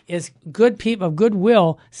out is good people of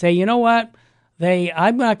goodwill say, you know what,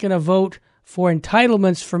 I'm not going to vote for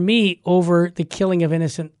entitlements for me over the killing of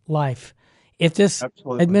innocent life. If this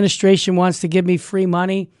administration wants to give me free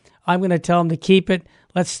money, I'm going to tell them to keep it.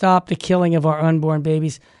 Let's stop the killing of our unborn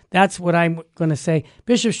babies. That's what I'm going to say.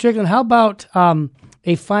 Bishop Strickland, how about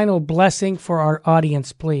a final blessing for our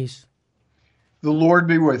audience, please? The Lord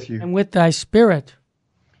be with you. And with thy spirit.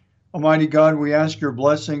 Almighty God, we ask your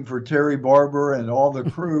blessing for Terry Barber and all the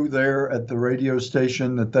crew there at the radio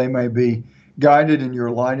station, that they may be guided in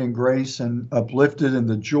your light and grace and uplifted in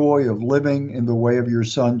the joy of living in the way of your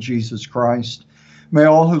Son, Jesus Christ. May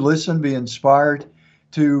all who listen be inspired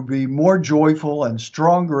to be more joyful and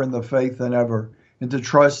stronger in the faith than ever, and to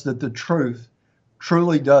trust that the truth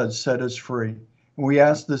truly does set us free. We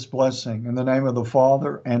ask this blessing in the name of the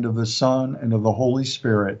Father, and of the Son, and of the Holy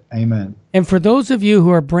Spirit. Amen. And for those of you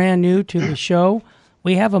who are brand new to the show,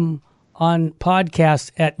 we have them on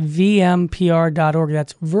podcast at vmpr.org.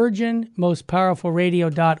 That's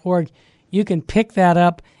virginmostpowerfulradio.org. You can pick that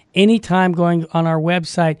up anytime going on our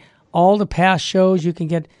website. All the past shows, you can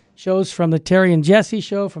get shows from the Terry and Jesse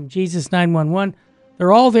show, from Jesus 911.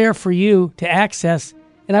 They're all there for you to access.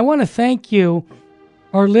 And I want to thank you,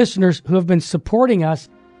 our listeners who have been supporting us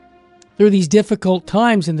through these difficult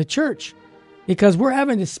times in the church, because we're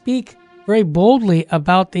having to speak very boldly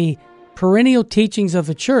about the perennial teachings of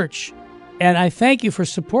the church. And I thank you for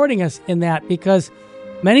supporting us in that, because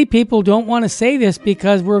many people don't want to say this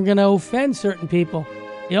because we're going to offend certain people.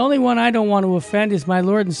 The only one I don't want to offend is my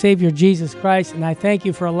Lord and Savior, Jesus Christ. And I thank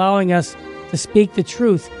you for allowing us to speak the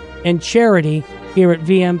truth in charity here at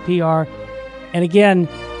VMPR. And again,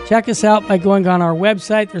 check us out by going on our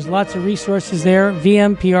website. There's lots of resources there,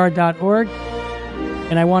 vmpr.org.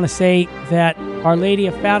 And I want to say that Our Lady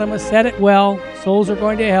of Fatima said it well. Souls are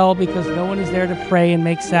going to hell because no one is there to pray and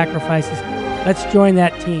make sacrifices. Let's join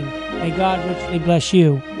that team. May God richly bless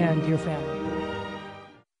you and your family.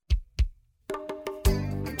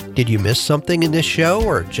 Did you miss something in this show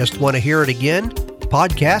or just want to hear it again?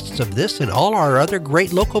 Podcasts of this and all our other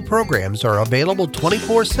great local programs are available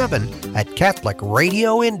 24/7 at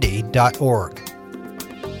CatholicRadioIndy.org.